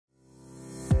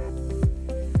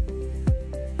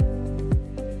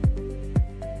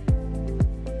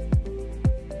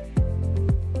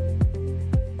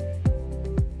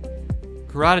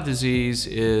Carotid disease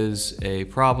is a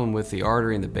problem with the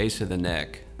artery in the base of the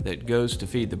neck that goes to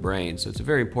feed the brain, so it's a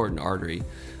very important artery.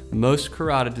 Most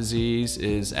carotid disease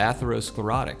is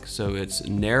atherosclerotic, so it's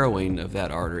narrowing of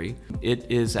that artery. It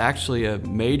is actually a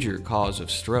major cause of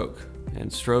stroke,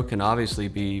 and stroke can obviously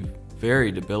be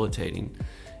very debilitating.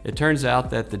 It turns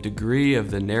out that the degree of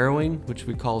the narrowing, which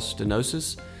we call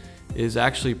stenosis, is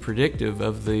actually predictive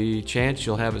of the chance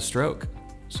you'll have a stroke.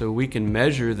 So we can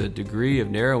measure the degree of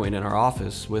narrowing in our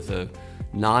office with a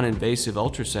non-invasive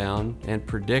ultrasound and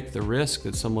predict the risk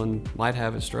that someone might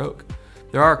have a stroke.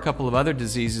 There are a couple of other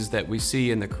diseases that we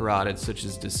see in the carotid, such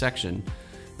as dissection,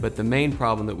 but the main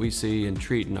problem that we see and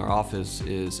treat in our office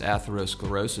is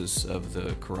atherosclerosis of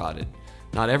the carotid.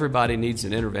 Not everybody needs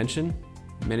an intervention.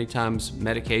 Many times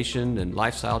medication and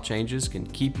lifestyle changes can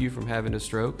keep you from having a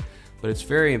stroke, but it's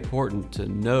very important to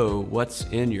know what's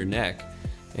in your neck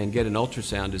and get an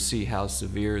ultrasound to see how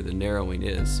severe the narrowing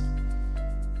is.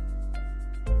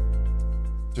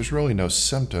 There's really no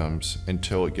symptoms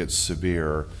until it gets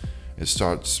severe. It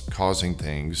starts causing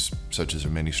things such as a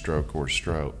mini stroke or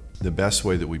stroke. The best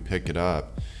way that we pick it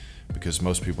up, because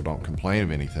most people don't complain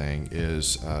of anything,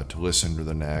 is to listen to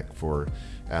the neck for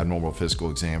abnormal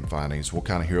physical exam findings. We'll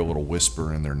kind of hear a little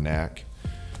whisper in their neck,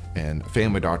 and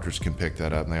family doctors can pick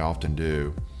that up, and they often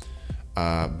do.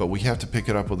 But we have to pick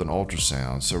it up with an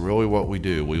ultrasound. So really what we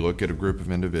do, we look at a group of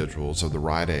individuals of the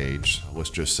right age, let's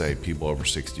just say people over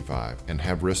 65, and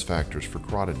have risk factors for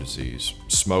carotid disease.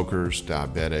 Smokers,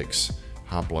 diabetics,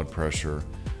 high blood pressure,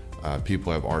 people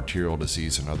who have arterial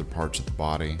disease in other parts of the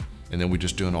body. And then we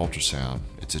just do an ultrasound.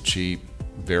 It's a cheap,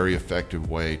 very effective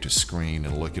way to screen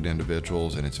and look at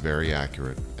individuals, and it's very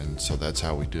accurate. And so that's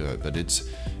how we do it. But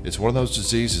it's one of those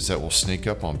diseases that will sneak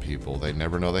up on people. They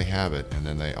never know they have it, and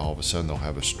then all of a sudden they'll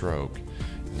have a stroke,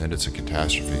 and then it's a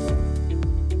catastrophe.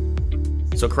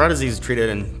 So carotid disease is treated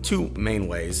in two main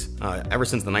ways. Ever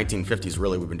since the 1950s,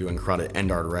 really, we've been doing carotid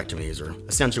endarterectomies, or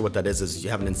essentially what that is you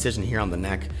have an incision here on the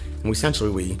neck, and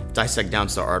we dissect down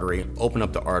to the artery, open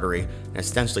up the artery, and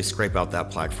essentially scrape out that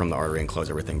plaque from the artery and close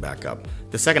everything back up.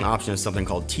 The second option is something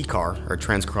called TCAR, or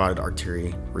Transcarotid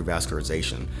Artery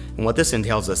Revascularization. And what this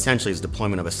entails essentially is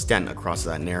deployment of a stent across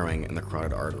that narrowing in the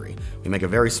carotid artery. We make a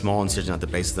very small incision at the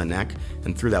base of the neck,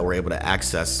 and through that we're able to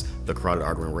access the carotid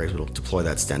artery, and we're able to deploy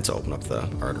that stent to open up the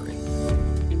artery.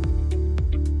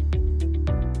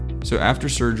 So after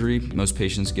surgery, most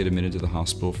patients get admitted to the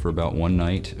hospital for about one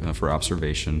night for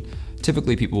observation.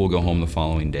 Typically people will go home the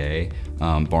following day,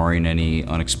 barring any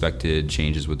unexpected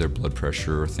changes with their blood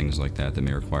pressure or things like that that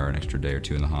may require an extra day or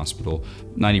two in the hospital.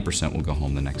 90% will go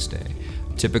home the next day.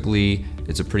 Typically,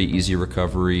 it's a pretty easy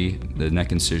recovery. The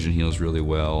neck incision heals really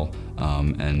well,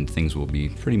 and things will be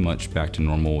pretty much back to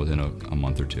normal within a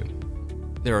month or two.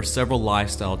 There are several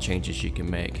lifestyle changes you can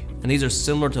make, and these are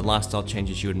similar to the lifestyle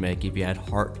changes you would make if you had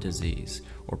heart disease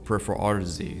or peripheral artery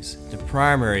disease. The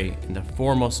primary and the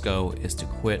foremost goal is to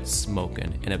quit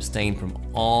smoking and abstain from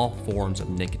all forms of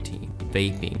nicotine,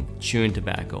 vaping, chewing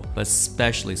tobacco, but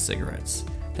especially cigarettes.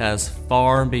 That is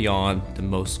far and beyond the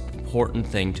most important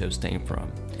thing to abstain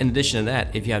from. In addition to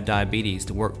that, if you have diabetes,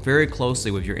 to work very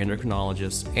closely with your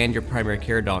endocrinologist and your primary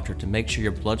care doctor to make sure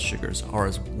your blood sugars are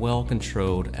as well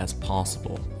controlled as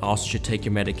possible. Also should take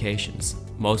your medications.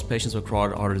 Most patients with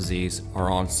carotid artery disease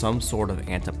are on some sort of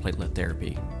antiplatelet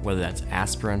therapy, whether that's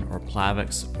aspirin or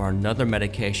Plavix or another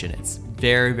medication. It's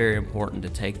very, very important to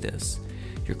take this.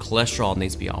 Your cholesterol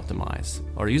needs to be optimized,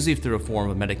 or usually through a form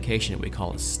of medication that we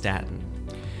call a statin.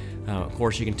 Of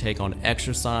course, you can take on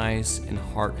exercise and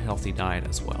heart-healthy diet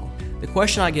as well. The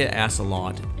question I get asked a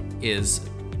lot is,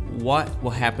 what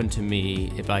will happen to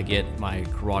me if I get my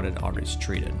carotid arteries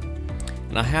treated?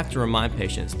 And I have to remind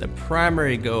patients the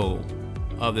primary goal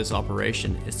of this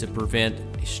operation is to prevent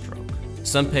a stroke.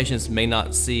 Some patients may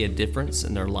not see a difference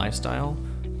in their lifestyle,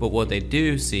 but what they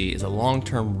do see is a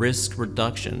long-term risk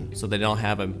reduction so they don't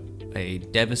have a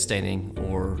devastating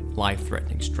or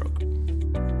life-threatening stroke.